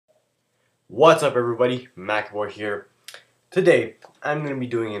What's up everybody, MacBoy here. Today I'm going to be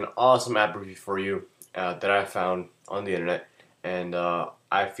doing an awesome app review for you that I found on the internet, and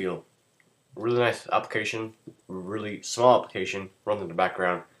I feel really nice application, really small application, runs in the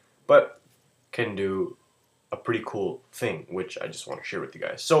background, but can do a pretty cool thing which I just want to share with you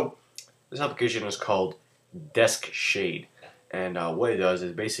guys. So this application is called Desk Shade, and what it does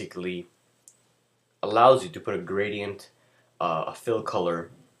is basically allows you to put a gradient, a fill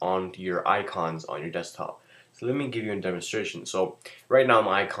color onto your icons on your desktop. So let me give you a demonstration. So right now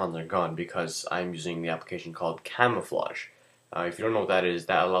my icons are gone because I'm using the application called Camouflage. If you don't know what that is,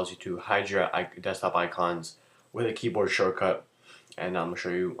 that allows you to hide your desktop icons with a keyboard shortcut, and I'm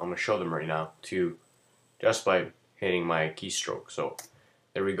gonna show them right now to just by hitting my keystroke. So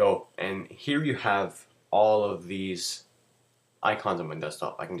there we go, and here you have all of these icons on my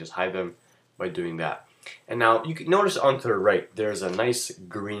desktop. I can just hide them by doing that. And now you can notice onto the right there's a nice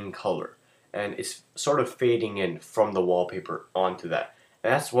green color, and it's sort of fading in from the wallpaper onto that.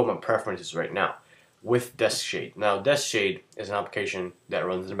 And that's what my preference is right now with Desk Shade. Now Desk Shade is an application that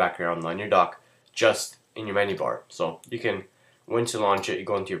runs in the background on your dock, just in your menu bar. So you can, once you launch it, you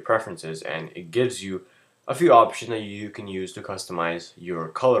go into your preferences and it gives you a few options that you can use to customize your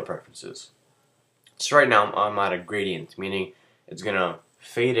color preferences. So right now I'm at a gradient, meaning it's gonna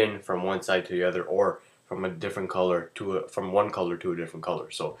fade in from one side to the other, or from a different color to from one color to a different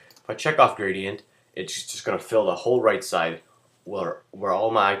color. So if I check off gradient, it's just gonna fill the whole right side where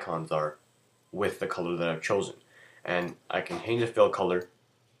all my icons are with the color that I've chosen. And I can change the fill color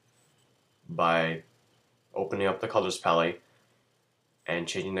by opening up the colors palette and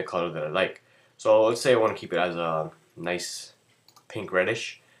changing the color that I like. So let's say I want to keep it as a nice pink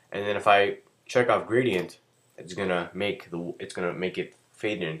reddish, and then if I check off gradient, it's gonna make it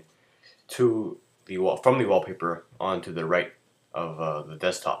fade in to from the wallpaper onto the right of the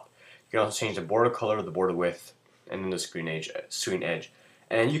desktop. You can also change the border color, the border width, and then the screen edge.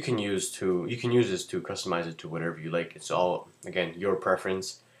 And you can use this to customize it to whatever you like. It's all, again, your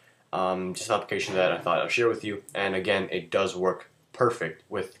preference. Just an application that I thought I'd share with you. And again, it does work perfect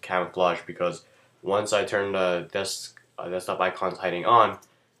with Camouflage, because once I turn the desktop icons hiding on,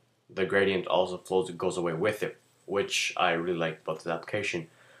 the gradient also goes away with it, which I really like about this application.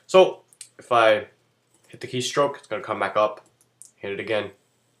 So if I hit the keystroke, it's going to come back up, hit it again,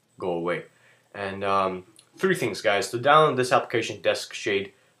 go away. And three things, guys. To download this application, Desk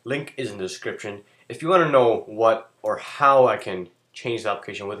Shade, link is in the description. If you want to know what or how I can change the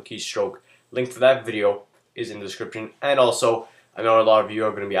application with a keystroke, link for that video is in the description. And also, I know a lot of you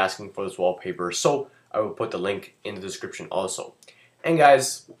are going to be asking for this wallpaper, so I will put the link in the description also. And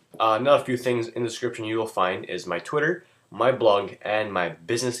guys, another few things in the description you will find is my Twitter, my blog, and my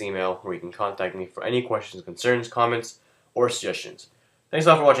business email, where you can contact me for any questions, concerns, comments, or suggestions. Thanks a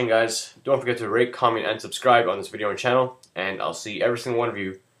lot for watching, guys. Don't forget to rate, comment, and subscribe on this video and channel, and I'll see every single one of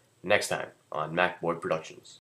you next time on MacBoy Productions.